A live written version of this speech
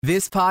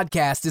This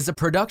podcast is a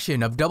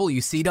production of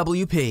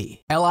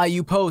WCWP,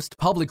 LIU Post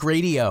Public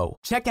Radio.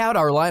 Check out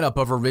our lineup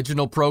of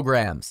original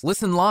programs,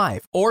 listen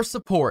live, or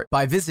support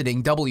by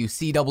visiting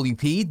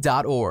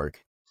WCWP.org.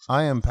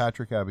 I am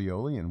Patrick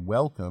Abioli, and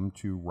welcome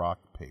to Rock,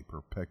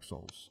 Paper,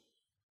 Pixels.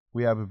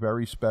 We have a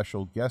very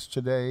special guest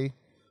today,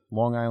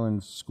 Long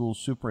Island School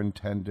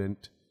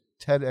Superintendent,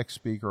 TEDx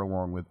speaker,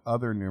 along with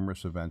other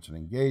numerous events and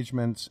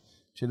engagements.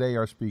 Today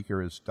our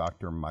speaker is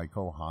Dr.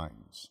 Michael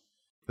Hynes.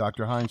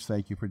 Dr. Hynes,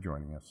 thank you for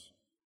joining us.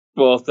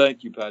 Well,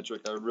 thank you,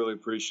 Patrick. I really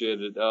appreciate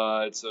it.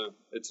 It's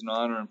an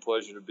honor and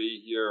pleasure to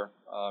be here.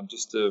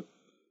 Just a,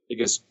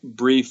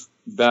 brief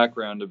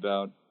background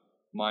about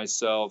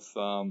myself.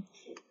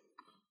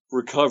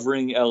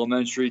 Recovering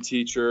elementary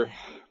teacher,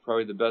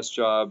 probably the best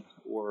job,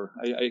 or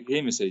I can't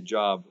even say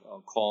job,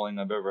 calling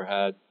I've ever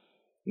had,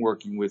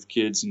 working with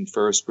kids in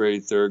first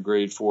grade, third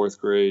grade, fourth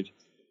grade.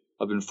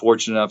 I've been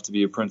fortunate enough to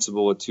be a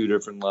principal at two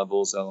different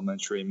levels,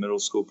 elementary and middle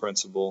school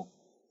principal.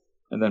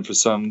 And then for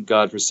some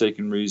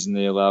godforsaken reason,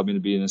 they allowed me to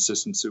be an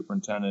assistant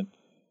superintendent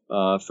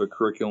for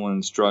curriculum and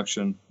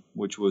instruction,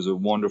 which was a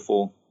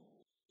wonderful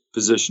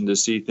position to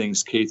see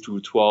things K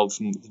through 12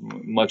 from a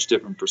much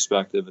different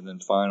perspective. And then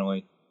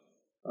finally,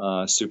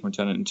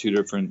 superintendent in two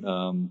different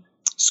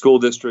school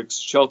districts,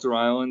 Shelter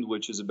Island,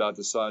 which is about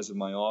the size of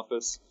my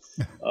office,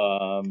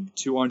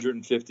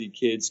 250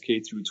 kids, K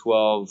through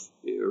 12,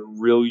 a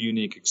real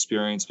unique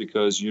experience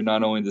because you're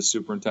not only the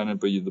superintendent,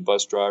 but you're the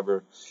bus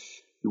driver.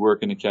 You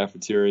work in the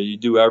cafeteria, you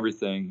do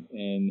everything,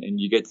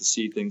 and you get to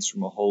see things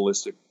from a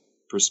holistic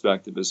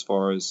perspective as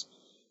far as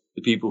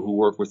the people who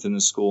work within the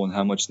school and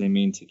how much they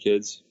mean to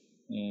kids.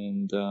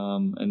 And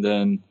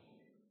then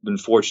been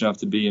fortunate enough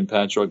to be in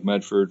Patchogue,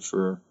 Medford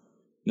for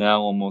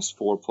now almost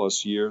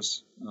 4+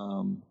 years.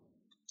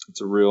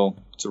 It's a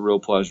real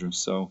pleasure.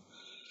 So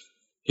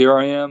here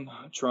I am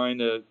trying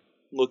to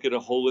look at a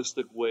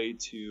holistic way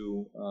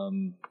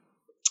to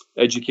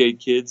educate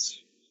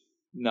kids.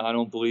 No, I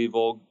don't believe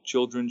all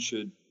children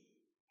should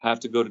have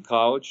to go to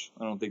college.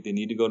 I don't think they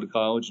need to go to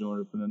college in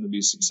order for them to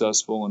be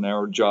successful. And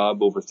our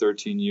job over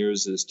 13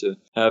 years is to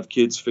have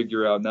kids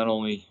figure out not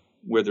only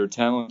where their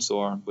talents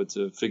are, but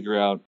to figure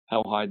out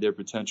how high their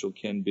potential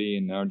can be.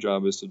 And our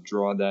job is to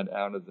draw that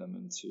out of them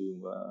and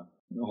to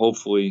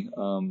hopefully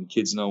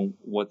kids know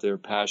what they're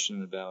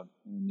passionate about.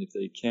 And if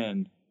they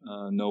can,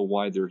 know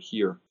why they're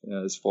here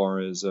as far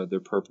as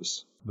their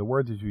purpose. The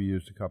word that you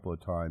used a couple of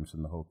times,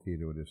 and the whole key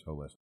to it is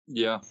holistic.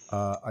 Yeah.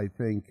 I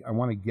think I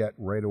want to get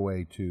right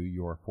away to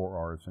your 4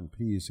 R's and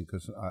P's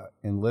because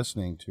in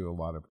listening to a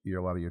lot of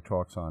your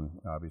talks on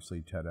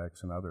obviously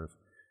TEDx and others,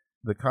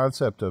 the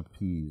concept of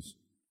P's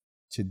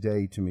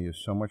today to me is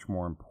so much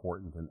more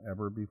important than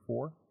ever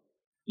before.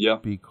 Yeah.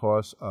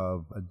 Because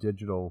of a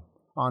digital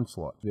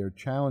onslaught. They're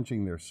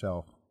challenging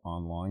themselves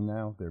online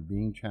now. They're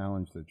being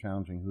challenged. They're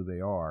challenging who they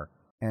are.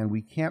 And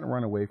we can't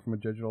run away from a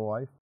digital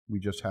life. We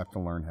just have to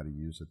learn how to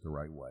use it the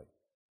right way.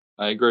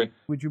 I agree.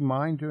 Would you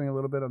mind doing a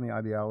little bit on the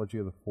ideology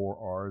of the 4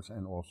 R's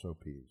and also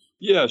P's?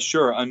 Yeah,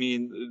 sure. I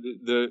mean,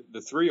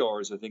 the 3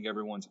 R's I think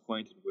everyone's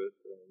acquainted with.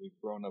 We've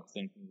grown up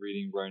thinking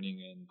reading,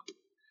 writing, and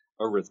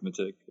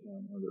arithmetic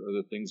are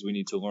the things we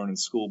need to learn in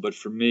school. But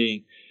for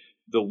me,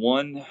 the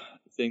one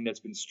thing that's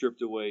been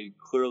stripped away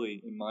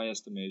clearly in my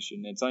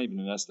estimation, it's not even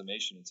an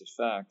estimation, it's a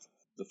fact,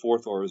 the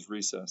 4th R is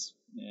recess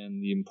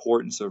and the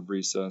importance of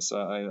recess.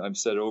 I've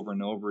said over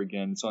and over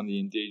again, it's on the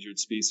endangered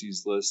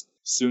species list,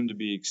 soon to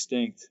be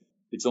extinct.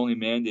 It's only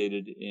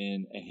mandated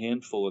in a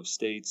handful of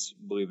states,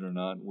 believe it or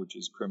not, which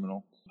is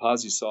criminal.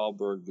 Pasi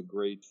Sahlberg, the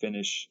great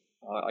Finnish,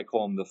 I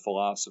call him the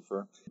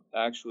philosopher,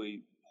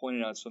 actually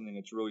pointed out something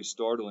that's really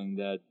startling,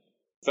 that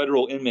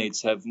federal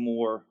inmates have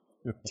more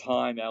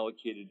time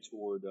allocated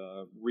toward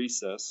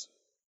recess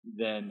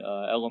than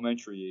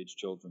elementary age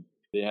children.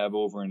 They have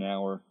over an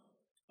hour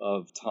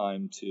of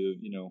time to,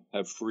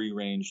 have free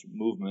range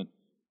movement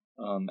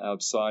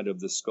outside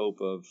of the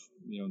scope of,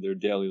 their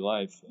daily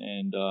life.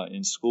 And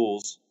in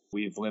schools,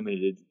 we've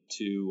limited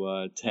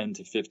to 10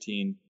 to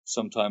 15,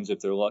 sometimes if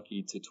they're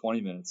lucky, to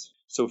 20 minutes.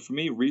 So for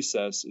me,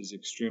 recess is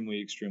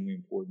extremely, extremely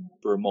important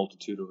for a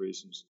multitude of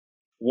reasons.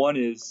 One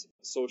is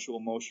social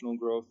emotional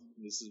growth.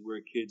 This is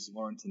where kids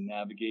learn to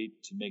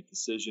navigate, to make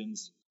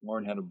decisions,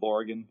 learn how to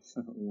bargain,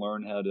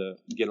 learn how to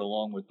get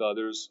along with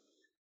others,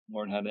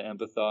 learn how to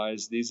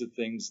empathize. These are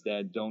things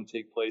that don't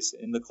take place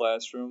in the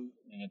classroom,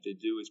 and if they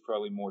do, it's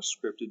probably more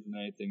scripted than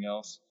anything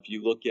else. If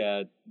you look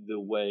at the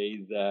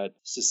way that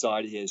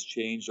society has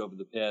changed over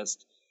the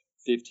past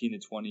 15 to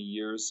 20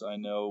 years,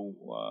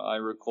 I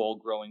recall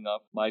growing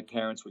up, my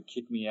parents would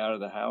kick me out of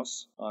the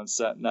house on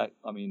not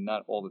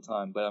all the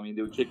time, but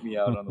they would kick me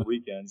out on the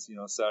weekends.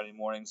 Saturday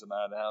mornings I'm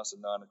out of the house at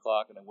 9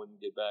 o'clock and I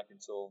wouldn't get back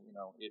until,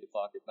 8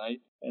 o'clock at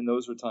night. And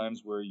those were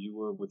times where you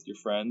were with your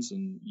friends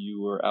and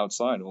you were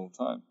outside all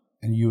the time.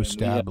 And you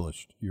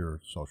established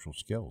your social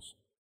skills.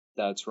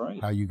 That's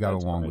right. How you got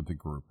along with the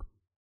group.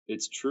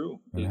 It's true.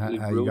 And how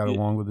you got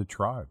along with the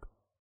tribe.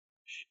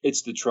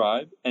 It's the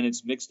tribe, and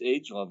it's mixed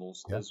age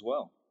levels as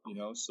well.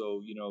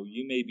 So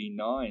you may be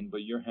 9,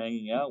 but you're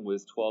hanging out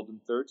with 12 and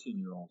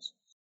 13-year-olds.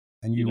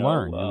 And you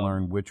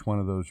learn which one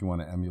of those you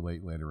want to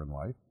emulate later in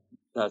life.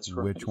 That's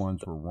right. Which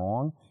ones were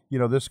wrong. You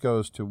know, this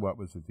goes to, what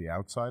was it, The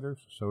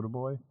Outsiders, Soda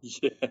Boy?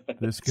 Yeah.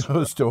 This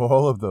goes to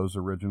all of those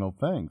original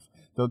things.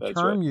 The That's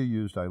term right. you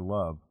used I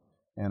love,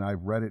 and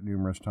I've read it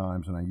numerous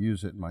times, and I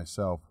use it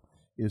myself,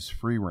 is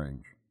free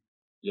range.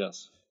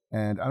 Yes.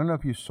 And I don't know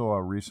if you saw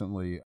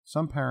recently,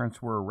 some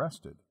parents were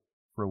arrested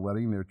for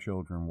letting their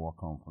children walk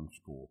home from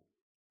school.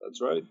 That's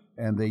right.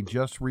 And they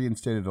just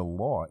reinstated a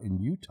law in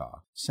Utah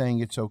saying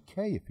it's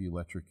okay if you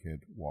let your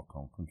kid walk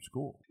home from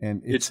school.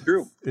 And It's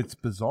true. It's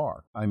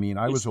bizarre. I mean,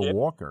 I was a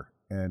walker,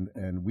 and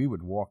we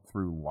would walk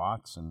through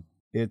lots, and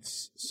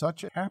it's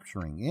such a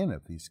capturing in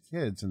of these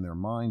kids and their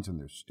minds and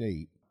their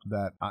state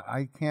that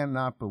I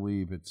cannot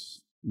believe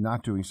it's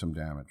not doing some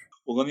damage.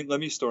 Well, let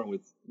me start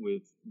with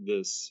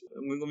this.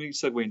 Let me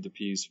segue into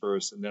Peas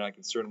first, and then I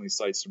can certainly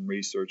cite some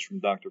research from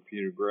Dr.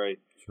 Peter Gray,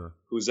 Sure.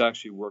 who's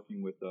actually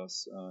working with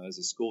us as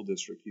a school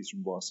district. He's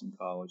from Boston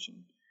College, and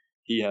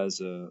he has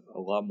a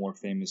lot more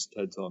famous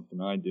TED Talk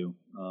than I do.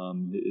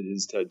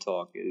 His TED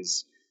Talk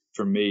is,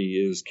 for me,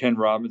 is Ken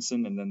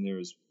Robinson, and then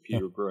there's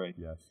Peter Gray.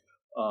 Yes.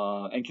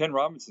 And Ken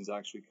Robinson's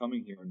actually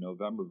coming here in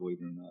November, believe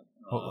it or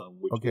not.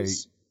 Okay.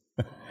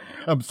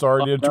 I'm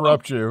sorry to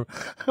interrupt you,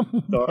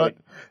 but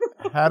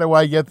how do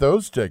I get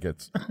those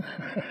tickets?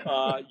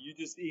 You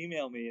just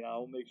email me, and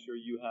I'll make sure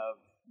you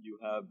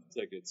have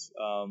tickets.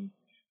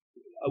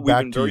 We've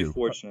Back been to very you.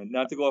 fortunate.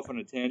 Not to go off on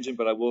a tangent,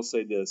 but I will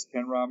say this: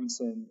 Ken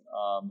Robinson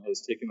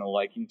has taken a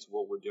liking to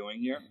what we're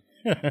doing here.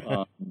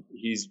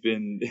 He's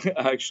been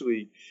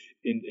actually,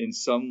 in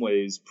some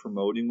ways,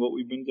 promoting what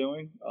we've been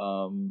doing,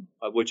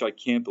 which I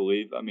can't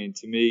believe. I mean,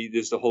 to me,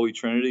 there's the Holy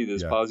Trinity.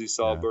 There's Posey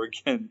Sahlberg,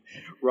 Ken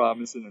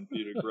Robinson, and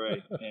Peter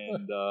Gray.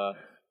 And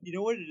you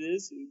know what it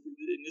is? And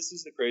this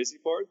is the crazy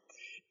part.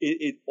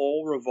 It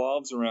all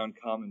revolves around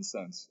common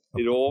sense.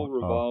 It all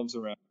revolves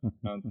around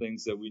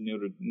things that we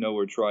know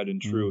are tried and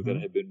true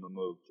that have been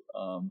removed.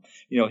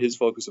 His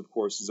focus, of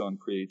course, is on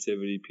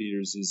creativity.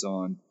 Peter's is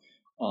on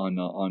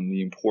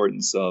the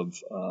importance of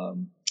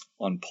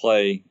on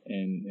play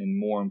and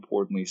more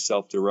importantly,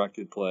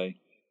 self-directed play.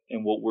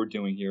 And what we're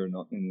doing here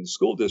in the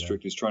school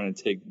district is trying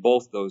to take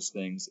both those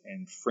things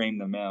and frame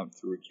them out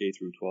through a K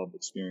through 12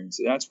 experience.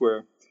 And that's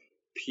where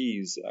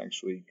PEAS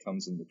actually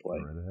comes into play.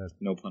 Right,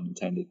 no pun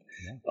intended.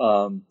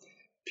 Yeah.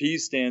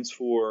 PEAS stands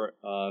for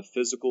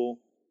physical,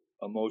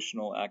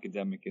 emotional,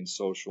 academic, and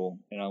social,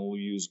 and I will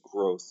use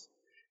growth.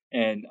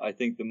 And I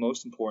think the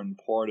most important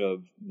part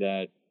of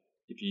that,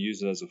 if you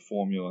use it as a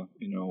formula,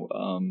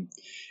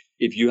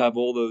 if you have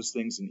all those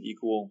things in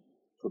equal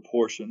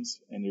proportions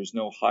and there's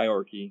no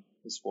hierarchy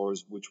as far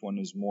as which one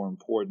is more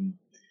important,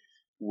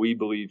 we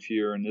believe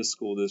here in this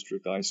school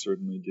district, I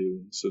certainly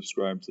do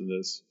subscribe to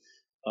this,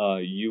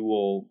 you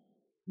will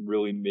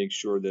really make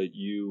sure that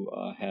you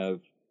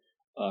have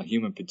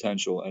human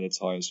potential at its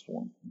highest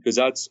form. Because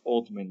that's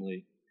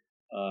ultimately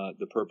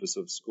the purpose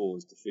of school,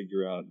 is to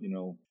figure out,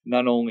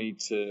 not only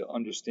to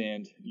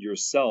understand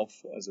yourself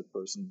as a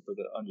person, but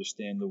to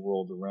understand the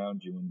world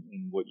around you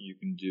and what you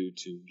can do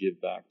to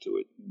give back to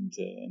it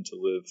and to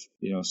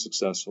live,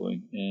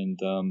 successfully.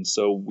 And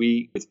so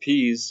with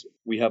PEAS,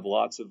 we have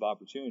lots of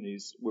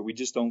opportunities where we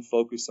just don't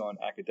focus on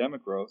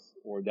academic growth,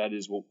 or that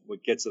is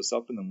what gets us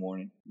up in the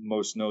morning.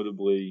 Most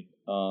notably,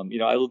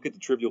 I look at the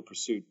Trivial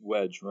Pursuit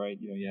wedge, right?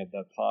 You have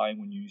that pie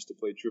when you used to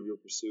play Trivial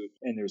Pursuit,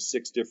 and there's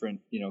 6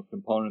 different,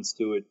 components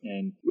to it.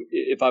 And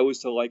if I was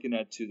to liken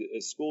that to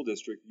a school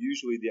district,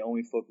 usually they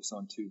only focus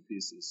on 2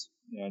 pieces.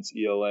 It's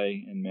ELA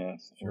and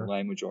math, or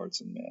language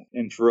arts and math.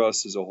 And for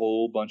us, there's a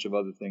whole bunch of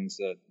other things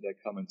that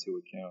come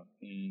into account.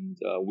 And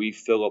we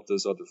fill up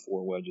those other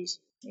 4 wedges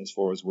as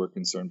far as we're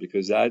concerned,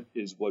 because that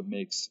is what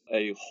makes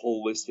a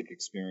holistic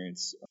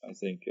experience, I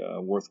think,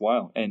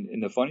 worthwhile. And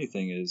the funny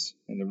thing is,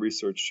 and the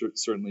research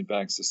certainly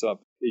backs this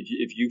up,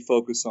 if you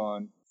focus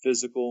on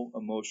physical,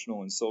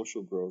 emotional, and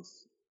social growth,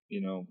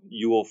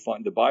 you will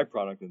find the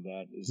byproduct of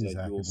that is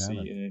that you will see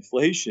an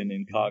inflation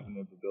in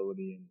cognitive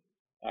ability and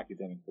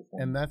academic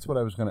performance. And that's what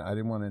I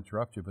didn't want to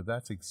interrupt you, but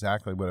that's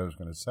exactly what I was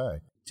going to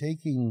say.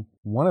 Taking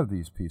one of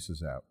these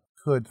pieces out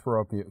could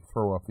throw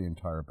off the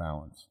entire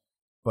balance.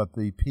 But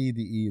the P,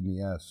 the E, and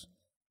the S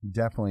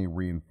definitely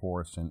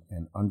reinforce and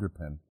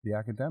underpin the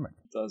academic.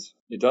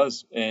 It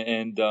does.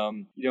 And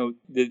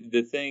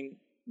the thing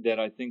that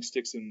I think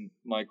sticks in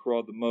my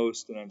craw the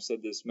most, and I've said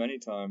this many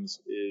times,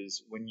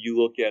 is when you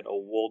look at a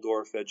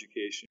Waldorf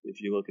education,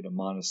 if you look at a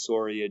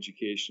Montessori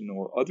education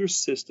or other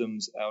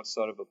systems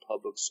outside of a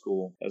public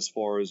school as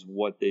far as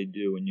what they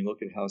do, and you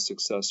look at how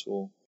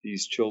successful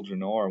these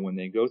children are when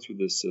they go through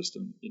this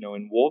system.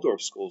 In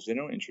Waldorf schools, they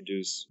don't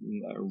introduce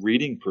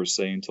reading per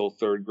se until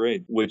 3rd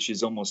grade, which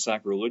is almost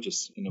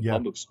sacrilegious in a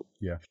public school.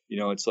 Yeah.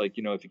 It's like,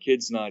 if a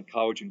kid's not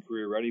college and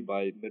career ready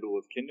by middle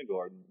of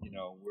kindergarten,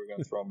 we're going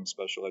to throw them in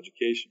special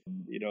education.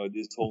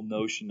 This whole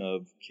notion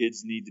of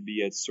kids need to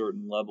be at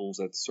certain levels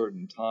at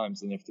certain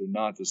times, and if they're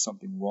not, there's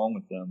something wrong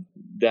with them.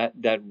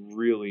 That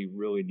really,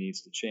 really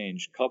needs to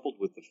change, coupled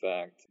with the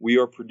fact we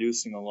are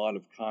producing a lot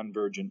of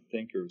convergent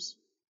thinkers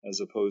as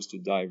opposed to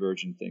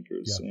divergent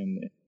thinkers. Yeah.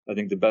 And I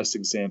think the best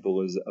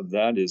example of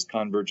that is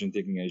convergent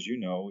thinking, as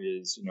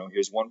is,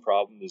 here's one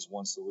problem, there's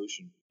one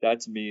solution.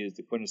 That to me is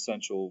the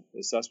quintessential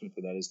assessment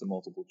for that is the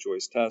multiple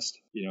choice test,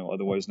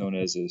 otherwise known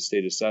as a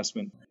state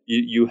assessment.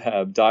 You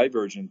have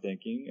divergent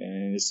thinking,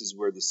 and this is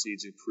where the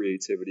seeds of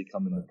creativity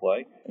come into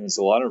play. And there's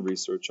a lot of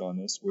research on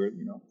this where,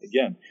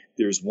 again,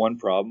 there's one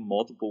problem,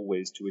 multiple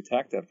ways to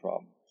attack that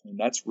problem. And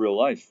that's real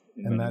life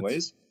in many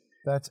ways.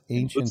 That's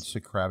ancient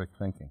Socratic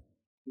thinking.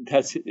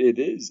 It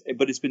is,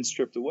 but it's been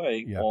stripped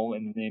away, all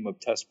in the name of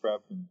test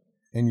prep.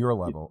 In your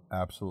level,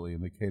 absolutely.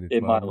 In the K-12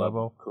 in my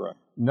level, correct.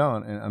 No,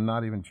 and I'm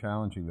not even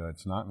challenging that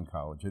it's not in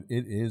college. It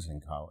is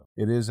in college.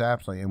 It is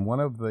absolutely. And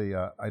one of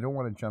the, I don't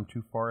want to jump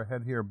too far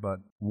ahead here, but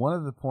one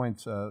of the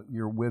points,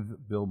 you're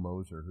with Bill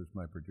Moser, who's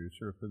my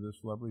producer for this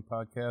lovely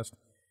podcast,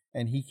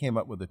 and he came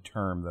up with a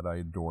term that I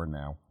adore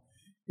now.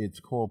 It's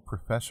called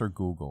Professor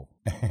Google.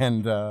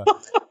 And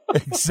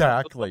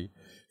exactly.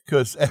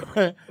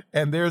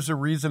 And there's a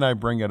reason I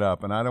bring it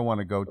up, and I don't want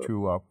to go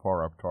too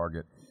far off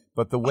target,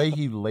 but the way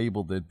he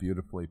labeled it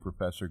beautifully,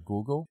 Professor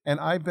Google, and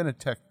I've been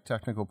a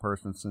technical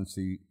person since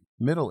the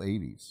middle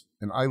 80s,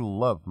 and I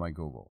love my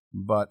Google.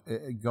 But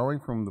going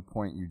from the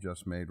point you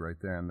just made right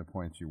there and the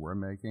points you were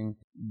making,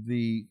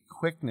 the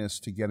quickness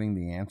to getting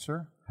the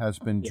answer has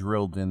been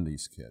drilled in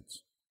these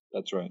kids.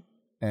 That's right.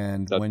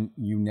 And when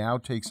you now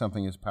take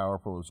something as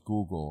powerful as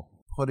Google,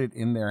 put it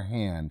in their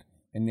hand,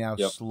 and now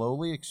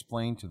slowly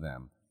explain to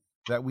them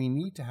that we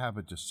need to have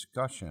a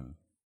discussion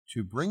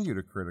to bring you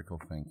to critical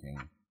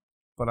thinking,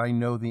 but I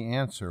know the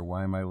answer.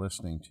 Why am I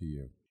listening to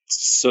you?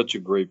 Such a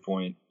great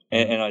point.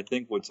 And I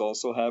think what's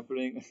also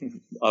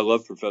happening, I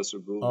love Professor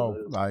Google.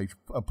 Oh, I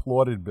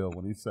applauded Bill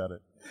when he said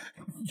it.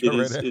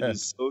 It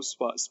is so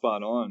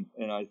spot on.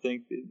 And I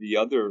think the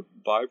other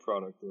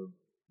byproduct of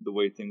the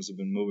way things have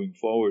been moving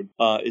forward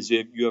is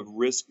if you have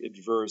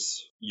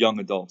risk-adverse young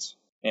adults,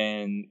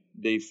 and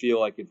they feel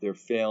like if they're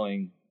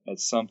failing at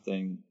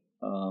something,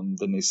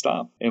 then they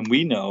stop. And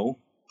we know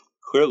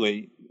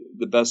clearly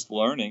the best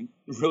learning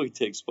really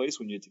takes place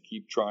when you have to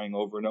keep trying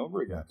over and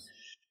over again. Yes.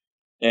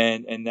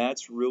 And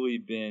that's really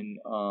been,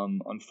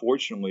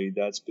 unfortunately,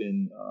 that's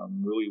been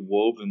really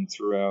woven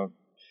throughout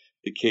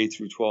the K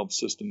through 12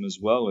 system as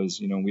well.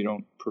 As we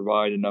don't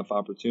provide enough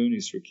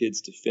opportunities for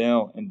kids to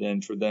fail, and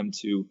then for them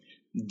to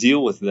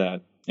deal with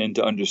that and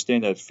to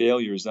understand that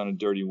failure is not a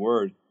dirty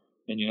word,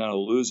 and you're not a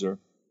loser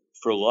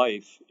for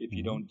life if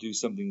you don't do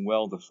something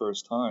well the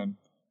first time,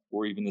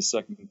 or even the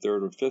second,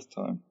 third, or fifth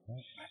time.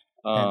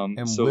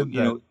 And so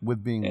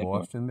with being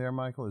lost in there,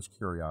 Michael, is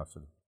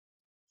curiosity.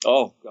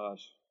 Oh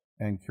gosh.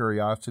 And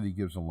curiosity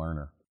gives a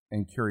learner,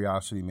 and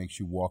curiosity makes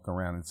you walk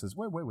around and says,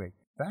 wait,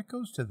 that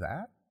goes to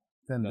that?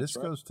 Then this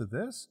goes to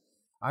this?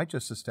 I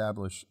just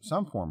established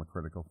some form of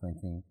critical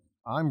thinking.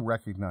 I'm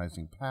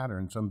recognizing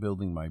patterns. I'm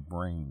building my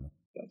brain.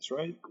 That's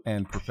right.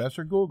 And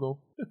Professor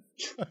Google,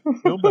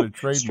 Bill better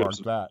trademark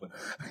that.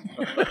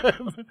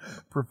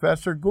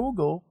 Professor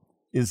Google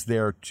is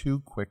there too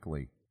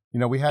quickly.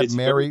 We had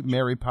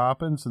Mary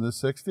Poppins in the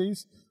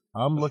 60s.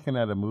 I'm looking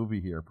at a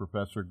movie here,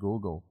 Professor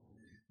Google,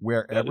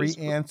 where every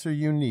answer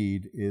you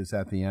need is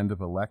at the end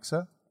of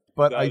Alexa.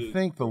 But I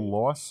think the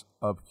loss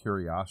of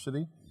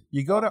curiosity,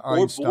 you go to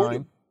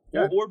Einstein.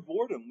 Or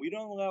boredom. We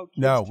don't allow kids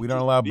No, we don't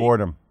allow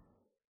boredom.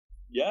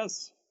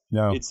 Yes.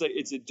 No. It's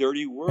a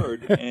dirty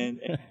word,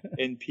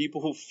 and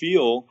people who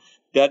feel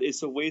that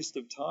it's a waste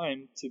of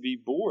time to be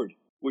bored,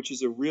 which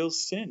is a real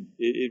sin.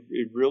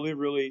 It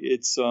really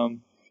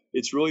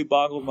it's really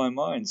boggled my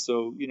mind.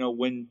 So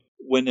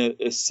when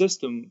a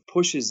system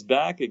pushes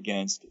back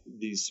against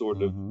these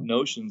sort of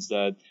notions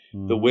that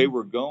the way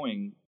we're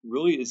going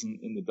really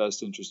isn't in the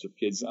best interest of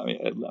kids. I mean,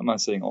 I'm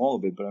not saying all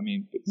of it, but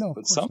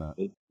some of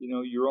it.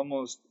 You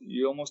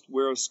almost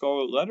wear a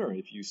scarlet letter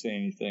if you say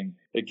anything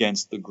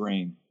against the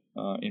grain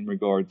in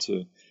regard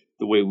to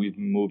the way we've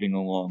been moving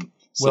along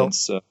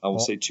since I will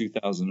say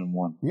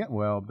 2001. Yeah,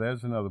 well,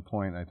 there's another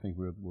point. I think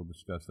we'll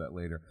discuss that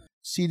later.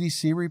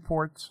 CDC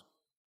reports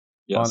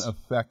on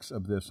effects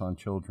of this on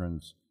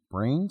children's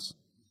brains,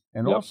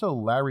 and also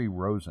Larry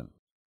Rosen.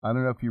 I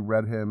don't know if you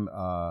read him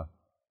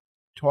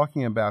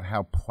talking about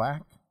how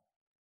plaque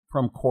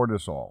from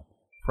cortisol,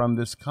 from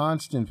this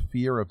constant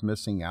fear of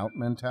missing out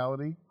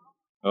mentality,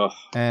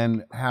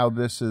 and how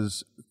this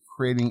is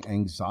creating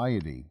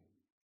anxiety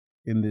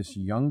in this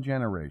young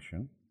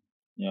generation,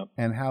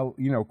 and how,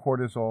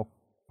 cortisol,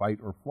 fight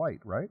or flight,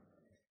 right?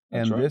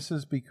 That's and right. This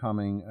is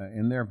becoming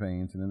in their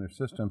veins and in their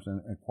systems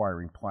and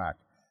acquiring plaque.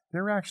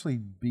 They're actually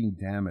being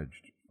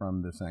damaged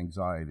from this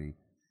anxiety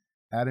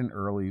at an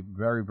early,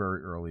 very,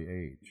 very early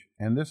age.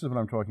 And this is what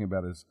I'm talking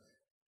about is,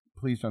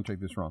 please don't take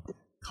this wrong,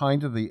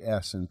 kind of the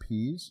S and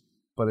Ps,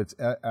 but it's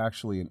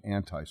actually an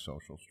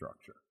antisocial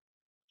structure.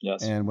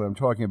 Yes. And what I'm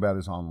talking about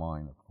is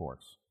online, of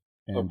course.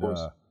 And of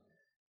course.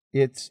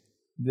 It's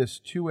this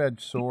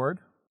two-edged sword,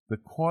 the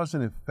cause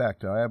and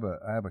effect. I have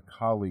a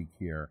colleague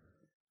here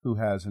who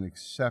has an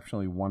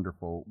exceptionally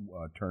wonderful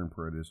term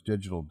for it, is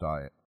digital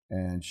diet.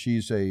 And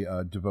she's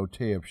a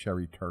devotee of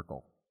Sherry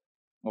Turkle.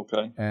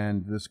 Okay.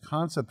 And this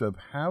concept of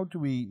how do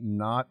we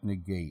not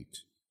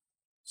negate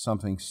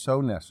something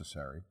so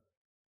necessary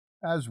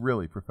as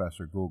really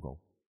Professor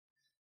Google,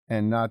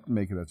 and not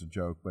make it as a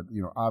joke, but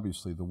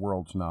obviously the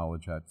world's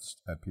knowledge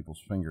at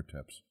people's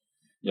fingertips.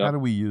 Yep. How do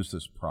we use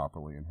this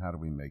properly, and how do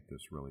we make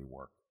this really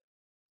work?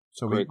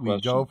 So we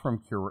go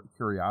from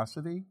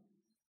curiosity,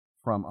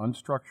 from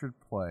unstructured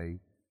play,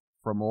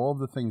 from all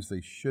the things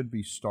they should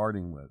be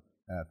starting with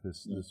at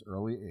this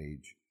early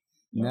age.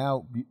 Yep.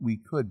 Now we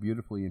could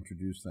beautifully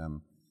introduce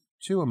them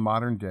to a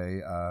modern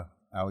day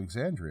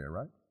Alexandria,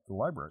 right? The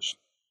library.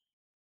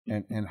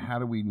 And how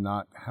do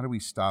we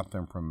stop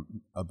them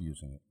from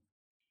abusing it?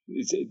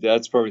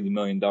 That's probably the $1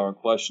 million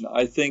question.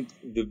 I think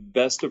the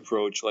best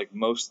approach, like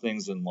most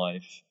things in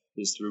life,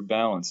 is through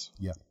balance.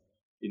 Yeah.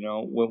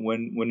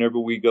 Whenever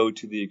we go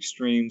to the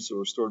extremes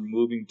or start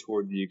moving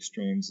toward the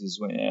extremes is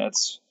when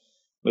that's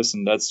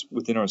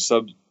within our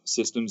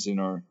subsystems in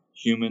our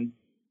human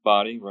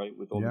body, right?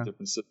 With all the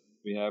different systems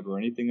we have or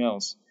anything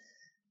else.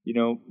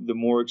 The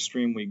more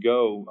extreme we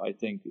go, I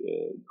think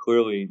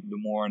clearly the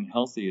more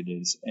unhealthy it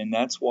is. And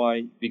that's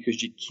why,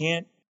 because you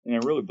can't, and I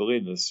really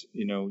believe this,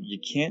 you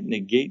can't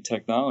negate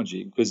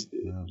technology, because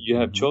you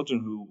have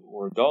children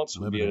or adults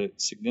who would be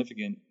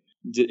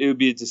it would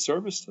be a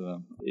disservice to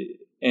them.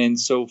 And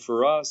so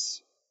for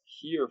us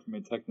here, from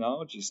a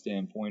technology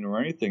standpoint or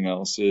anything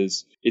else,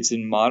 it's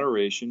in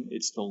moderation.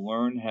 It's to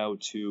learn how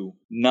to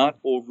not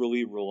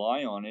overly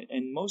rely on it,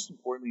 and most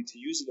importantly, to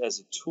use it as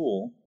a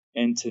tool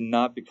and to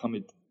not become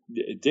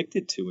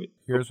addicted to it.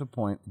 Here's a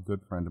point a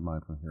good friend of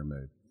mine from here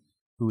made,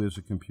 who is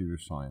a computer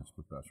science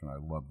professor, and I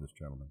love this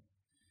gentleman.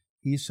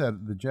 He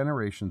said the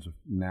generations of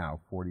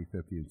now, 40,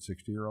 50, and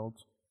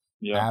 60-year-olds,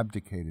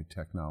 abdicated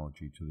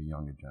technology to the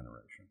younger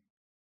generation.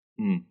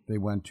 They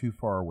went too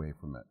far away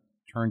from it,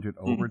 turned it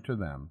over to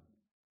them,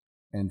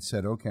 and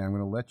said, okay, I'm going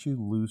to let you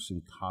loose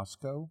in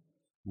Costco.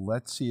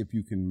 Let's see if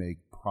you can make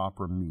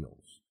proper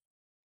meals.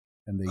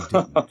 And they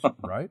didn't,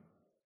 right?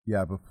 You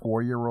have a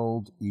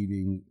 4-year-old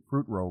eating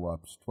fruit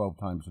roll-ups 12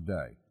 times a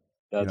day.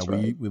 That's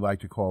right. We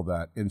like to call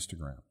that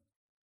Instagram.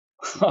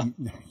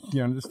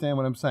 You understand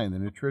what I'm saying? The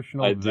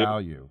nutritional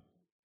value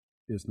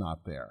is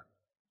not there.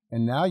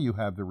 And now you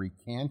have the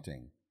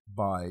recanting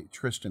by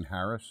Tristan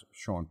Harris,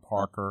 Sean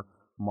Parker,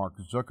 Mark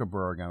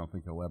Zuckerberg. I don't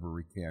think he'll ever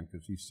recant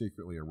because he's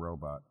secretly a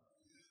robot.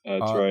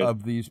 That's right.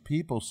 Of these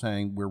people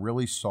saying, we're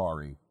really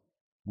sorry.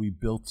 We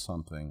built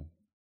something.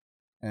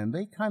 And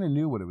they kind of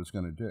knew what it was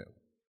going to do.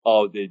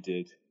 Oh, they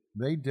did.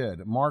 They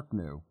did. Mark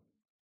knew.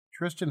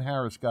 Tristan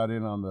Harris got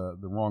in on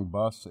the wrong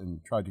bus and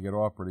tried to get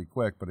off pretty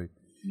quick, but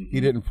he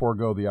didn't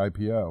forego the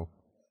IPO.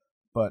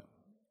 But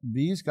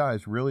these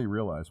guys really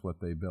realize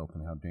what they built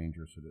and how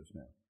dangerous it is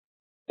now.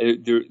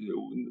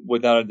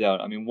 Without a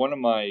doubt. I mean, one of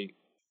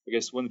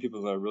the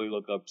people that I really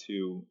look up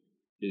to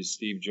is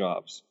Steve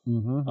Jobs.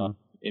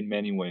 In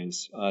many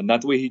ways. Not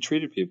the way he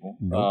treated people,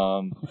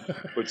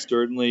 but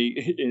certainly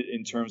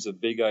in terms of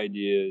big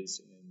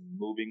ideas and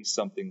moving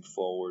something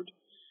forward.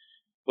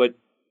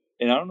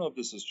 And I don't know if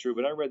this is true,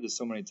 but I read this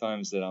so many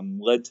times that I'm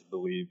led to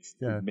believe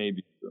it may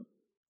be true,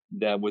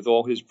 that with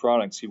all his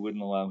products, he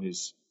wouldn't allow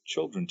his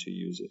children to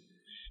use it.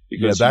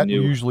 Because that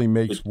usually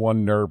makes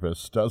one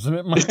nervous, doesn't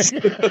it,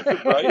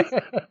 Mike? Right?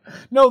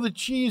 No, the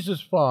cheese is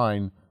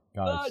fine.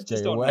 Guys, stay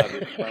just away.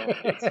 Don't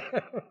have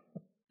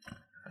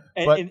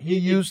it. But he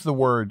used the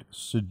word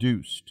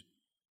seduced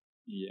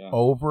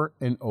over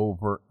and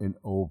over and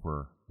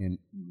over in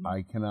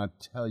I cannot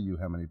tell you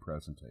how many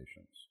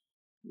presentations.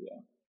 Yeah.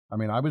 I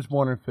mean, I was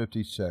born in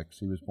 56.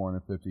 He was born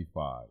in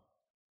 55.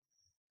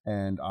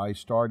 And I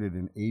started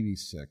in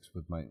 86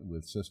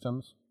 with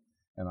systems,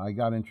 and I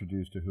got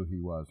introduced to who he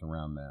was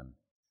around then.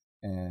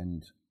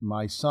 And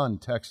my son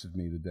texted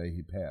me the day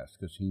he passed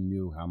because he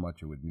knew how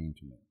much it would mean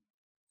to me.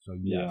 So,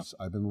 yes,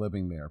 I've been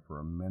living there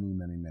for many,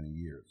 many, many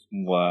years.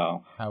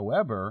 Wow.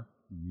 However,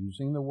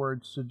 using the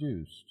word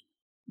seduced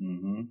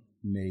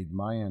made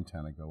my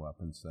antenna go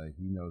up and say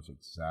he knows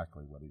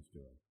exactly what he's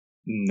doing.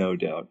 No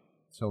doubt.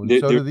 So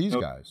do these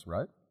guys,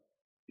 right?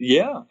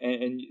 Yeah.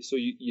 And so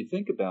you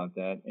think about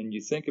that, and you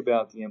think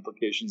about the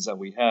implications that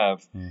we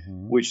have,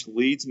 which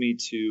leads me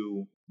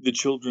to the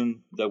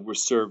children that we're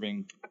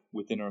serving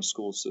within our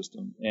school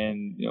system.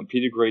 And,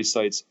 Peter Gray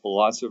cites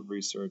lots of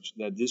research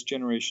that this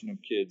generation of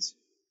kids,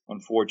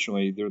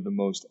 unfortunately, they're the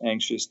most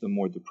anxious, the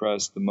more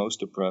depressed, the most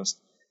depressed,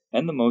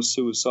 and the most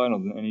suicidal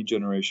than any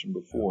generation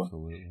before.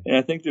 Absolutely. And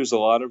I think there's a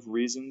lot of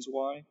reasons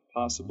why,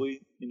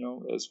 possibly,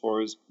 as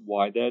far as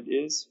why that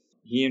is.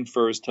 He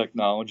infers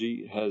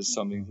technology has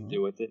something to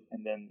do with it.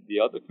 And then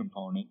the other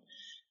component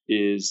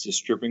is the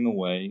stripping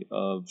away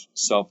of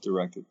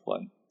self-directed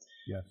play.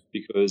 Yes.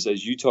 Because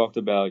as you talked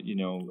about,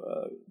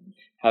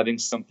 having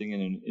something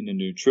in a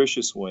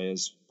nutritious way,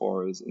 as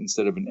far as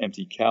instead of an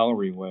empty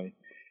calorie way,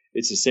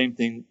 it's the same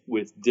thing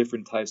with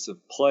different types of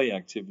play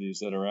activities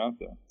that are out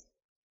there.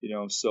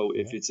 So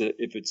if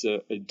it's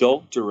a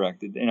adult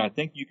directed, and I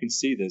think you can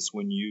see this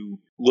when you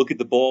look at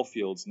the ball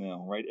fields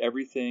now, right?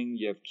 Everything,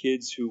 you have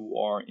kids who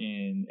are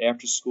in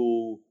after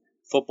school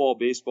football,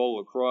 baseball,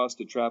 lacrosse,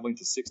 to traveling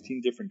to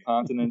 16 different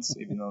continents,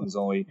 even though there's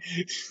only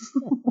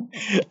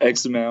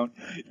X amount.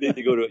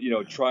 They go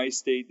to,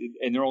 tri-state,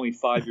 and they're only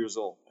 5 years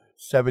old.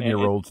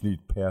 7-year-olds need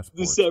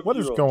passports. What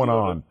is 7-year-olds, going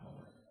on?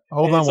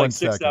 Hold and on it's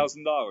one like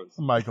second. $6,000.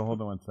 Michael,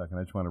 hold on 1 second.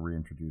 I just want to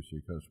reintroduce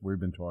you because we've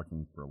been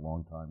talking for a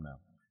long time now.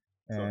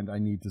 And I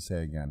need to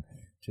say again,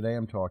 today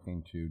I'm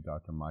talking to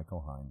Dr.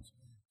 Michael Hynes,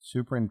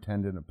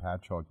 Superintendent of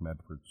Patchogue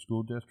Medford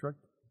School District,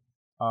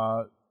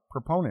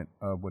 proponent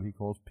of what he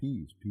calls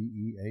PEAS,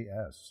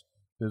 P-E-A-S,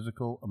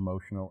 Physical,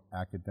 Emotional,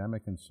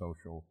 Academic, and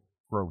Social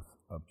Growth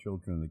of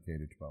Children in the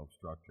K-12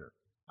 structure.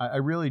 I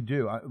really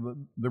do.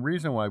 The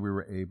reason why we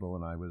were able,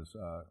 and I was,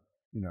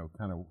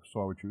 kind of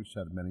saw what you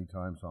said many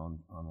times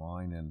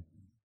online and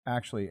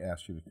actually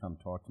asked you to come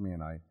talk to me,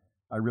 and I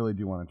really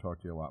do want to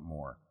talk to you a lot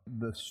more.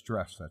 The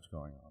stress that's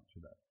going on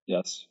today.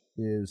 Yes.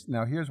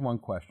 Now here's one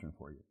question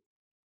for you.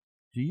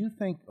 Do you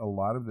think a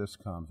lot of this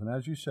comes, and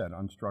as you said,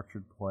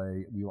 unstructured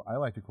play, I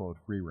like to call it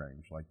free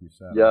range, like you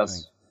said.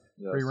 Yes.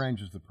 I think free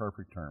range is the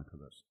perfect term for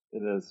this.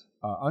 It is.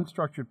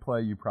 Unstructured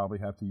play you probably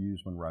have to use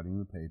when writing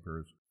the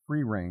papers.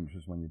 Free range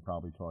is when you're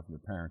probably talking to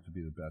parents would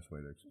be the best way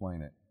to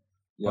explain it.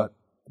 Yep. But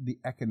the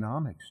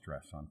economic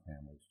stress on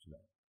families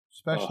today,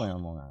 especially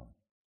on Long Island.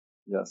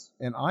 Yes.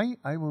 And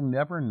I will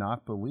never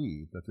not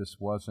believe that this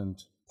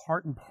wasn't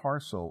part and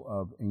parcel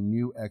of a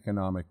new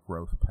economic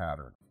growth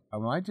pattern.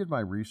 When I did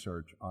my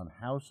research on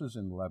houses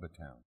in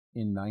Levittown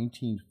in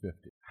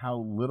 1950, how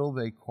little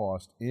they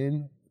cost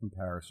in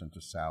comparison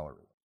to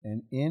salary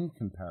and in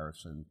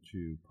comparison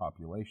to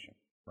population,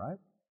 right?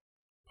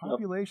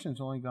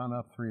 Population's only gone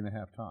up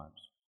 3.5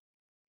 times.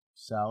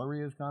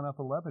 Salary has gone up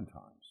 11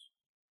 times.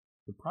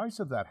 The price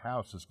of that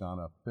house has gone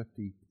up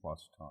 50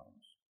 plus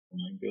times. Oh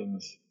my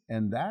goodness.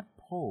 And that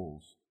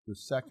pulls the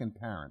second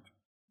parent,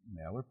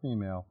 male or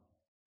female,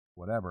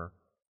 whatever,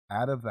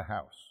 out of the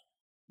house.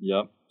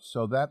 Yep.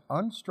 So that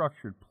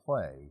unstructured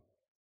play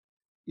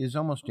is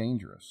almost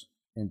dangerous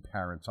in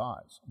parents'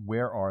 eyes.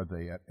 Where are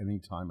they at any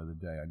time of the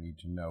day? I need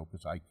to know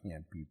because I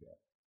can't be there.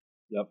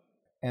 Yep.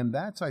 And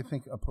that's, I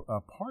think, a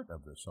part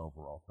of this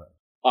overall thing.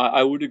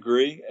 I would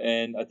agree.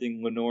 And I think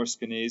Lenore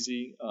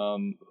Skenazy,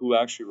 who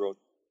actually wrote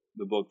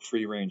the book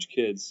Free Range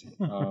Kids,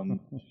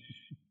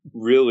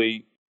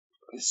 really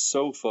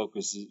so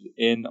focuses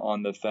in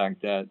on the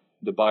fact that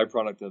the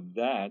byproduct of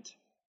that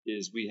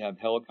is we have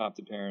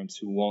helicopter parents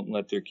who won't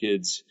let their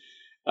kids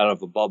out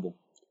of a bubble.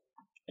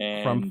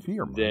 And from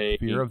fear,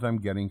 fear of them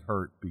getting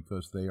hurt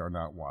because they are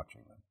not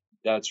watching them.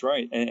 That's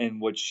right. And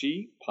what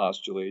she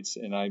postulates,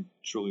 and I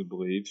truly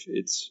believe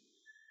it's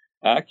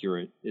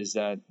accurate, is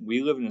that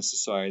we live in a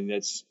society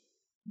that's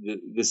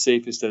the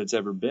safest that it's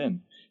ever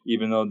been,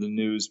 even though the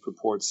news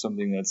purports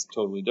something that's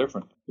totally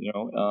different,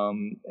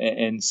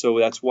 and so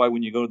that's why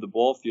when you go to the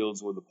ball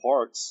fields or the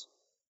parks,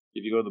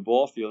 if you go to the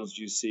ball fields,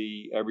 you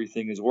see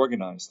everything is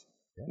organized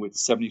with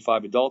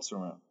 75 adults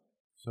around.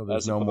 So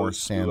there's no more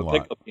Sandlot. A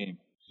pickup game.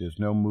 There's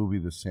no movie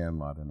The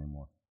Sandlot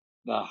anymore.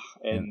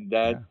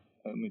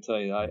 Let me tell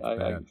you, I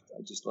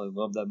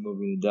love that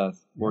movie to death.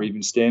 Yeah. Or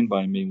even Stand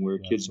By Me, where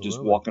kids are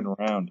just walking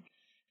around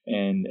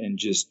and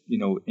just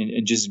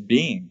and just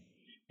being,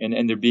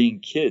 and they're being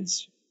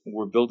kids,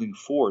 or building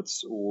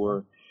forts,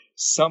 or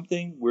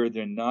something where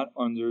they're not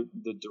under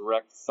the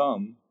direct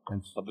thumb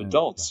of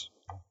adults,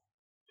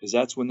 because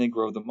that's when they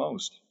grow the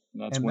most.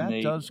 And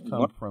that does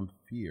come from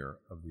fear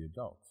of the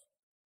adults.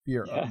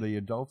 Fear of the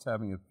adults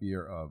having a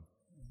fear of,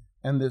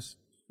 and this,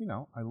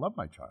 I love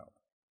my child.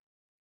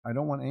 I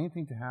don't want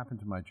anything to happen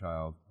to my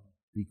child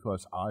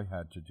because I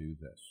had to do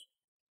this.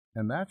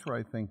 And that's where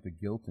I think the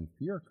guilt and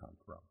fear come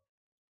from,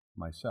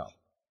 myself.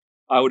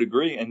 I would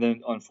agree. And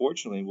then,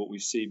 unfortunately, what we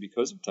see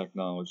because of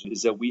technology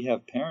is that we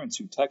have parents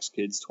who text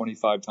kids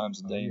 25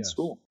 times a day in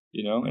school.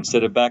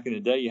 Instead of back in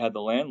the day, you had the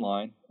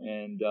landline,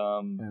 and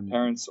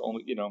parents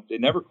only, they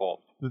never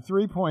called. The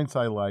 3 points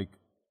I like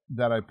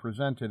that I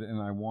presented,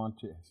 and I want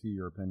to see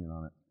your opinion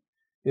on it,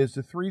 is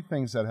the 3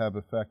 things that have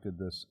affected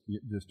this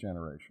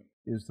generation.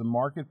 Is the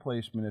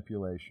marketplace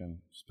manipulation,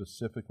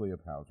 specifically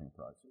of housing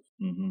prices,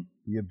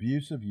 the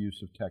abusive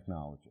use of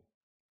technology,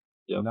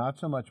 not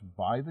so much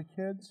by the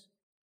kids,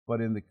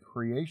 but in the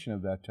creation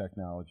of that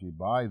technology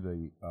by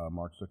the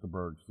Mark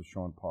Zuckerbergs, the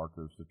Sean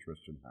Parkers, the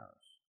Tristan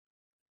Harris.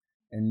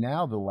 And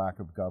now the lack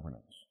of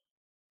governance.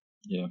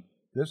 Yeah.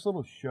 This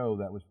little show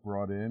that was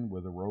brought in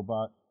where the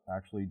robot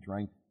actually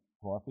drank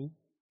coffee.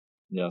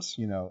 Yes.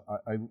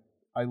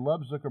 I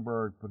love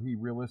Zuckerberg, but he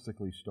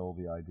realistically stole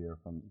the idea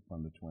from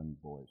the twin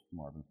boys,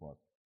 Marvin Clark.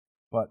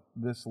 But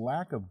this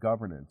lack of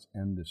governance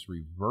and this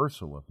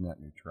reversal of net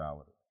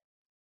neutrality.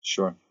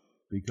 Sure.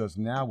 Because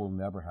now we'll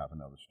never have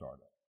another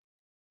startup.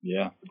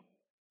 Yeah.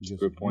 Because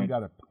good point. You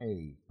got to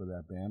pay for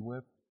that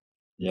bandwidth,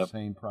 the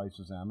same price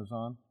as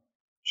Amazon.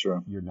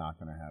 Sure. You're not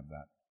going to have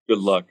that. Good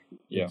luck.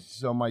 Yeah.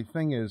 So my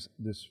thing is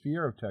this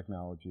fear of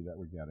technology that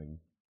we're getting,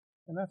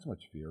 and not so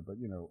much fear, but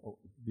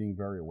being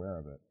very aware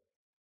of it.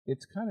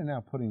 It's kind of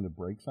now putting the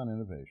brakes on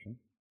innovation,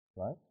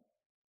 right?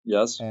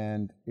 Yes.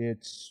 And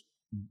it's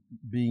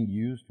being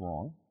used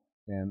wrong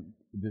And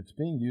it's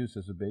being used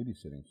as a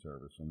babysitting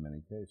service in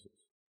many cases.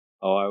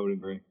 Oh, I would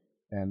agree.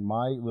 And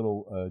my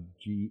little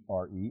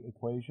GRE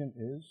equation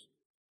is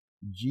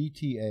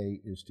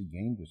GTA is to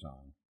game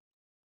design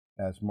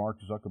as Mark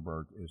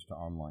Zuckerberg is to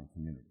online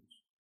communities.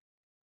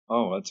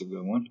 Oh, that's a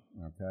good one.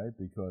 Okay,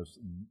 because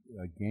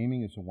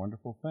gaming is a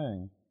wonderful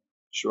thing.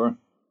 Sure.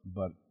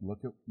 But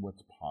look at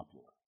what's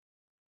popular.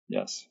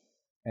 Yes.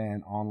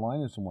 And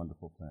online is a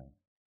wonderful thing,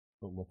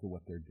 but look at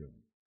what they're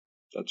doing.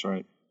 That's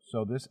right.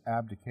 So this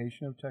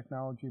abdication of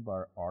technology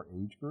by our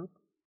age group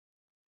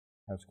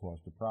has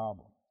caused a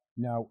problem.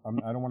 Now,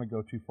 I don't want to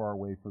go too far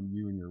away from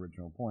you and your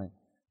original point,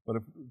 but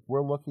if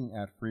we're looking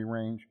at free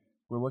range,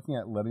 we're looking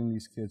at letting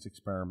these kids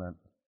experiment.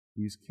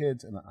 These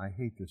kids, and I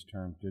hate this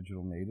term,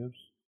 digital natives,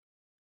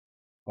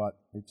 but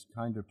it's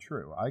kind of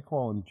true. I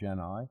call them Gen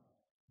I,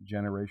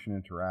 Generation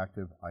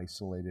Interactive,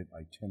 Isolated,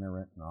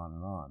 Itinerant, and on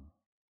and on.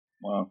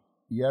 Wow.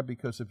 Yeah,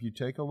 because if you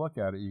take a look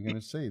at it, you're going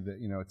to see that,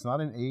 it's not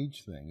an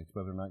age thing. It's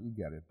whether or not you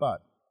get it.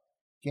 But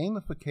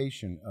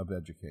gamification of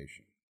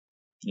education.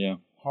 Yeah.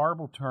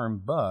 Horrible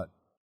term, but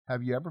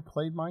have you ever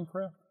played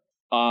Minecraft?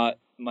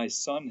 My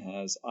son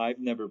has. I've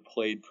never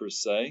played per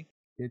se.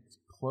 It's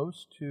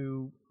close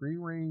to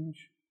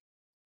free-range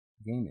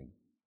gaming.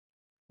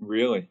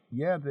 Really?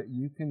 Yeah, that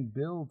you can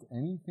build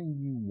anything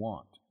you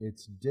want.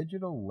 It's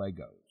digital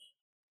Legos.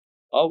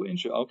 Oh,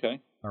 interesting.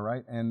 Okay. All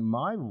right, and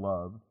my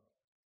love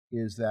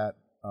is that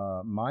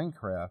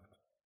Minecraft,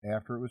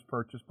 after it was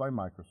purchased by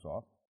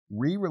Microsoft,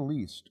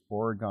 re-released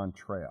Oregon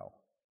Trail.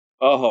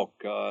 Oh,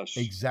 gosh.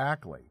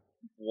 Exactly.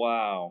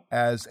 Wow.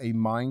 As a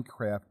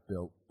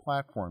Minecraft-built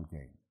platform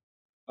game.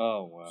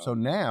 Oh, wow. So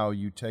now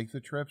you take the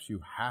trips,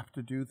 you have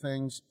to do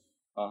things.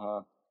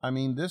 Uh-huh. I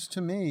mean, this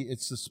to me,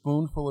 it's a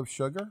spoonful of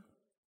sugar.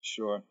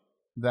 Sure.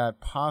 That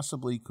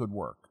possibly could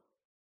work.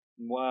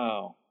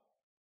 Wow.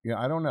 Yeah,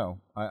 I don't know.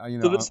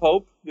 So there's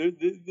hope.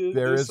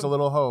 There is a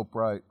little hope,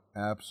 right?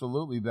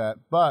 Absolutely that.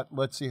 But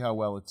let's see how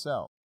well it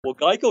sells. Well,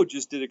 Geico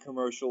just did a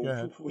commercial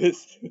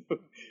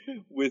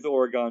with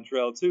Oregon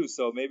Trail too,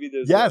 so maybe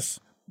there's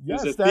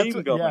a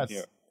theme going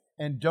here.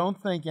 And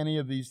don't think any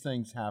of these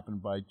things happen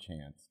by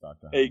chance,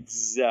 Dr. Hynes.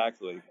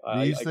 Exactly.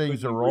 These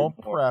things are all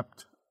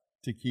prepped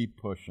to keep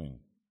pushing.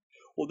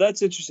 Well,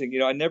 that's interesting.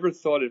 I never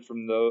thought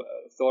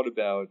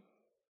about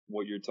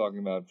what you're talking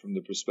about from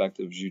the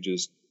perspectives you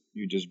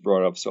just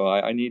brought up. So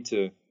I need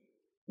to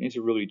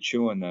really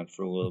chew on that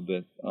for a little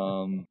bit.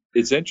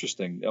 It's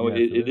interesting. Yes,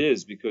 it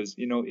is because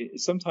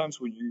sometimes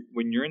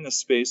when you're in the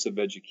space of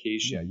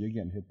education, yeah, you're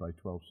getting hit by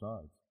 12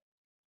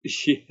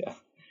 sides.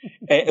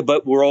 Yeah,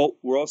 but we're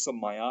also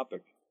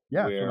myopic.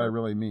 Yeah, that's what I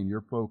really mean.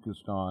 You're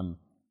focused on,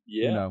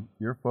 yeah,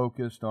 you're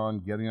focused on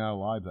getting out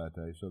alive that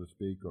day, so to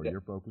speak, or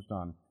you're focused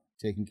on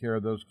taking care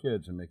of those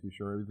kids and making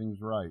sure everything's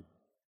right.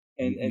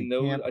 And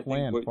you can't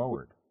plan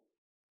forward.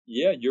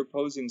 Yeah, you're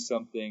posing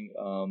something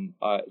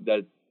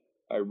that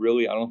I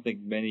don't think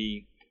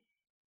many,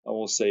 I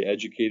will say,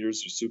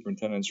 educators or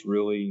superintendents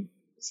really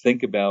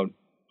think about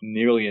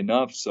nearly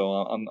enough. So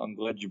I'm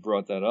glad you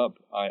brought that up.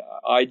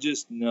 I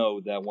just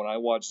know that when I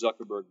watched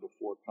Zuckerberg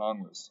before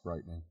Congress,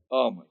 Frightening.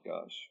 Oh my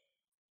gosh,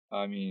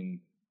 I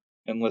mean,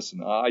 and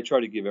listen, I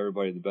try to give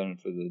everybody the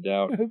benefit of the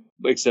doubt,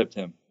 except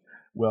him.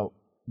 Well,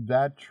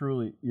 that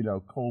truly,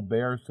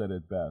 Colbert said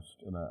it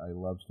best, and I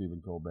love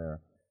Stephen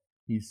Colbert.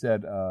 He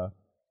said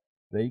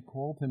they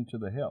called him to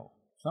the Hill.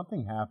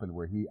 Something happened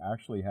where he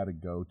actually had to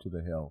go to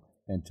the Hill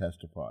and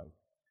testify.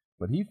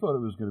 But he thought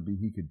it was going to be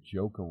he could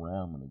joke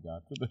around when he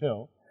got to the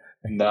Hill.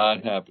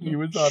 Not happening. He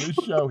was on his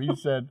show. He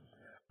said,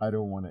 I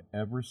don't want to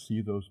ever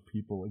see those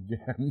people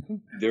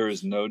again. There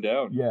is no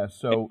doubt. Yeah,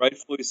 so and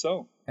rightfully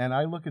so. And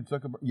I look at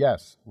Zuckerberg.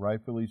 Yes,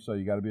 rightfully so.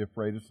 You got to be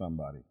afraid of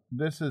somebody.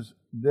 This has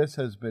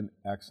been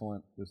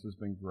excellent. This has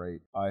been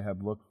great. I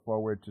have looked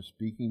forward to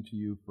speaking to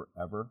you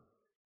forever.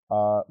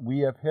 We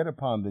have hit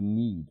upon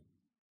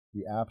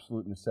the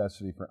absolute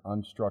necessity for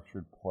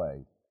unstructured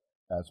play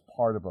as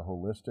part of a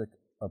holistic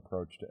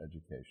approach to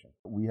education.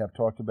 We have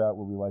talked about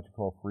what we like to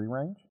call free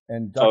range.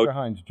 And Dr.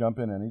 Hynes, jump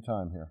in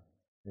anytime here.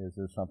 Is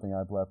there something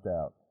I've left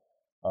out?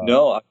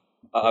 No,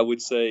 I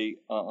would say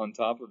on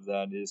top of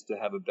that is to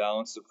have a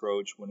balanced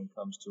approach when it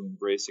comes to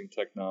embracing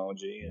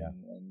technology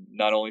and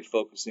not only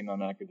focusing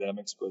on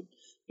academics, but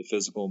the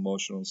physical,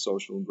 emotional, and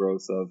social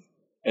growth of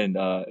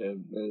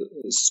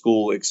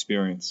school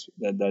experience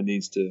that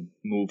needs to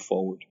move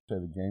forward. Say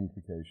the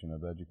gamification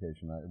of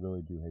education. I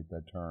really do hate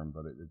that term,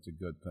 but it's a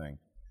good thing.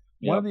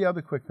 Yeah. One of the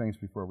other quick things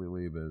before we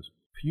leave is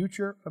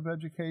future of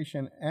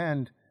education,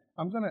 and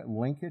I'm going to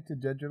link it to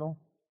digital.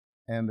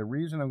 And the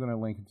reason I'm going to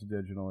link it to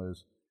digital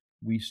is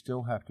we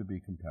still have to be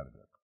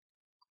competitive.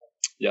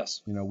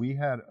 Yes. We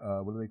had,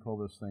 what do they call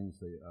those things?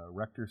 The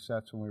rector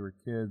sets when we were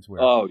kids.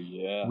 Where oh,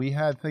 yeah. We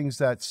had things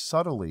that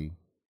subtly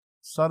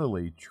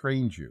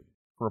trained you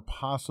for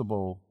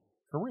possible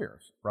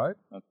careers, right?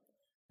 That's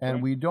and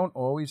right. We don't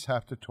always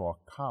have to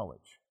talk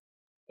college.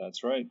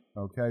 That's right.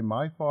 Okay,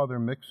 my father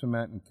mixed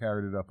cement and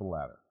carried it up a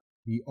ladder.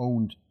 He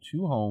owned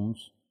 2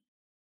 homes,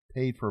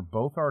 paid for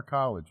both our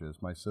colleges,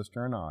 my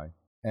sister and I,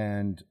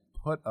 and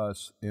put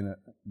us in a,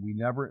 we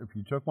never, if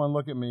you took one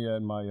look at me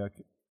in my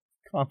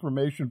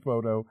confirmation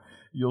photo,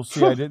 you'll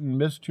see I didn't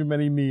miss too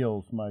many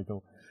meals,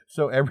 Michael.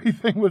 So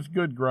everything was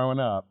good growing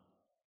up.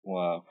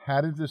 Wow.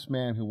 How did this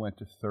man who went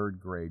to third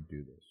grade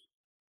do this?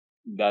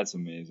 That's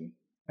amazing.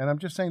 And I'm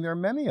just saying there are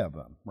many of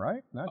them,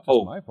 right? Not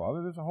just my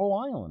father. There's a whole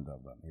island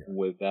of them here.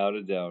 Without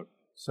a doubt.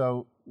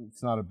 So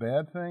it's not a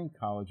bad thing.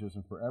 College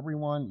isn't for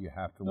everyone. You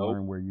have to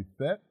learn where you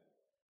fit.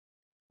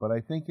 But I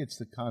think it's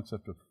the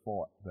concept of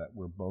thought that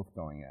we're both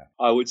going at.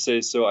 I would say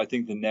so. I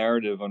think the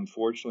narrative,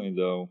 unfortunately,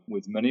 though,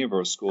 with many of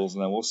our schools,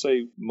 and I will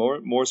say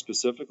more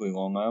specifically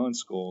Long Island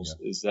schools,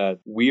 is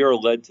that we are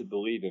led to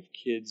believe if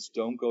kids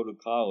don't go to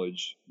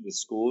college, the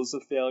school is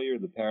a failure,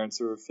 the parents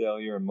are a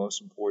failure, and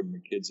most important, the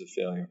kid's a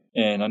failure.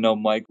 And I know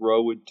Mike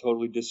Rowe would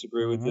totally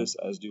disagree with this,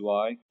 as do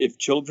I. If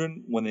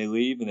children, when they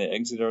leave and they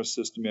exit our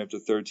system after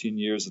 13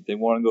 years, if they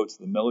want to go to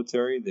the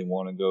military, they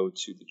want to go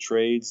to the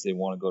trades, they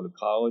want to go to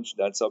college,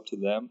 that's up to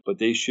them. But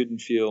they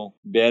shouldn't feel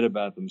bad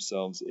about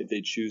themselves if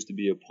they choose to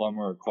be a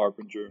plumber or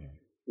carpenter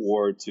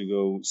or to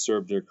go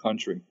serve their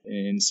country.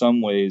 In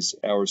some ways,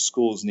 our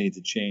schools need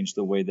to change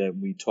the way that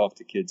we talk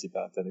to kids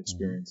about that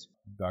experience.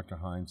 Dr.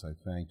 Hynes, I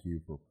thank you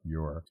for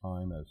your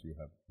time as you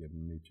have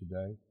given me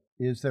today.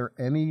 Is there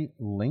any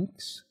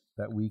links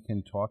that we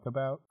can talk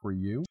about for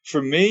you?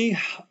 For me,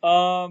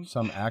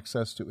 some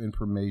access to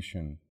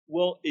information.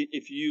 Well,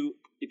 if you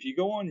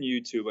go on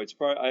YouTube, it's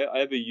probably I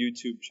have a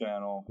YouTube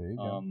channel. There you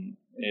go.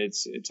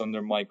 It's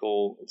under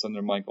Michael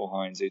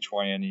Hynes,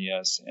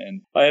 Hynes,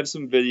 and I have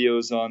some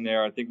videos on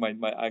there. I think my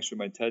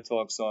TED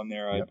Talk's on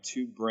there. I have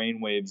 2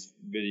 brainwaves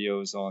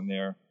videos on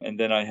there, and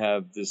then I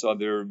have this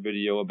other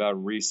video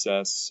about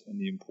recess and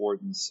the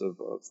importance of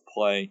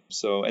play.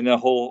 So, and a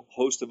whole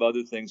host of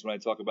other things when I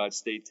talk about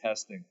state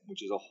testing,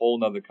 which is a whole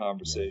nother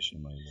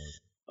conversation.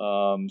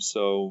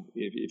 So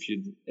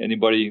if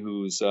anybody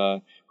who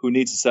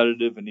needs a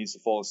sedative and needs to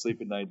fall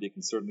asleep at night, they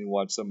can certainly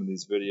watch some of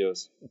these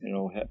videos.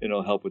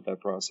 It'll help with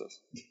that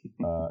process.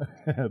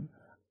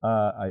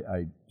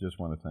 I just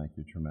want to thank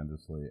you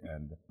tremendously.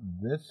 And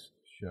this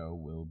show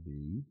will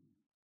be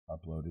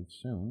uploaded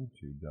soon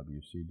to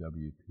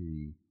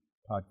WCWP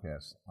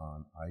podcasts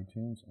on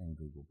iTunes and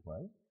Google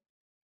Play.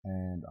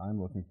 And I'm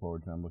looking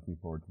forward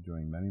to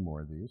doing many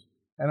more of these.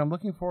 And I'm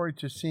looking forward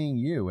to seeing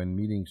you and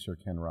meeting Sir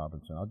Ken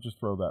Robinson. I'll just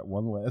throw that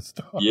one last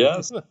time.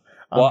 Yes.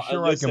 I'm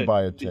sure I can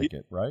buy a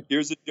ticket, right?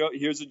 Here's a Joe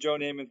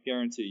Namath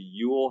guarantee.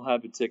 You will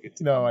have a ticket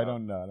to No, I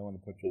don't know. I don't want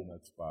to put you on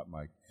that spot,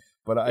 Mike.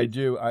 But I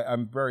do.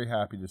 I'm very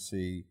happy to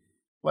see,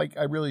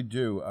 I really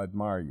do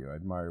admire you. I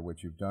admire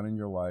what you've done in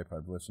your life.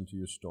 I've listened to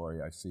your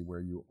story. I see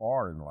where you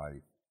are in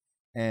life.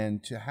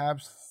 And to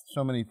have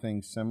so many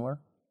things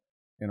similar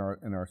in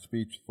our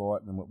speech,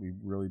 thought, and what we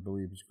really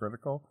believe is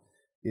critical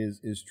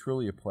is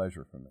truly a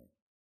pleasure for me.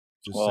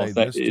 To say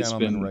this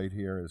gentleman right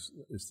here is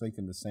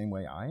thinking the same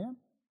way I am?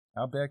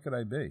 How bad could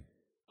I be?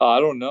 I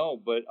don't know,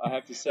 but I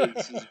have to say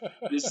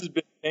this has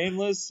been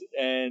painless,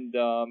 and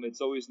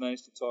it's always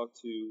nice to talk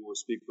to or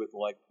speak with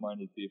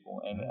like-minded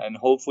people, and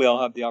hopefully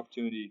I'll have the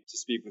opportunity to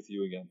speak with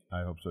you again.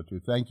 I hope so too.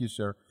 Thank you,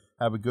 sir.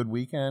 Have a good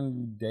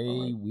weekend,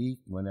 day, week,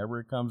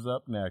 whenever it comes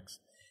up next.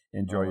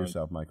 Enjoy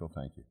yourself, Michael.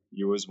 Thank you.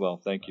 You as well.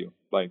 Thank you.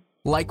 Bye.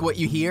 Like what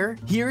you hear?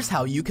 Here's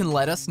how you can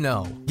let us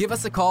know. Give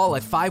us a call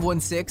at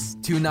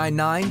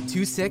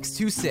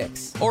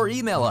 516-299-2626 or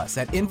email us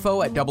at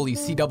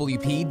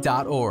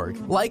info@wcwp.org.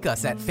 Like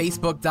us at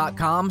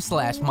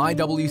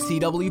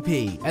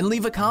facebook.com/mywcwp and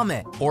leave a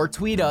comment or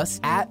tweet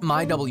us at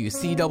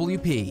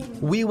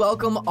mywcwp. We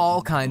welcome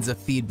all kinds of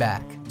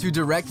feedback. To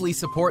directly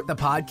support the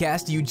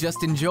podcast you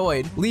just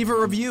enjoyed, leave a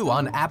review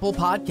on Apple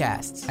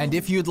Podcasts. And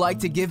if you'd like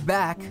to give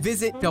back,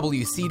 visit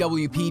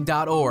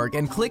wcwp.org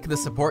and click the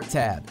support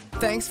tab.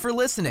 Thanks for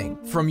listening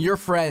from your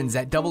friends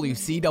at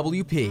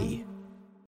WCWP.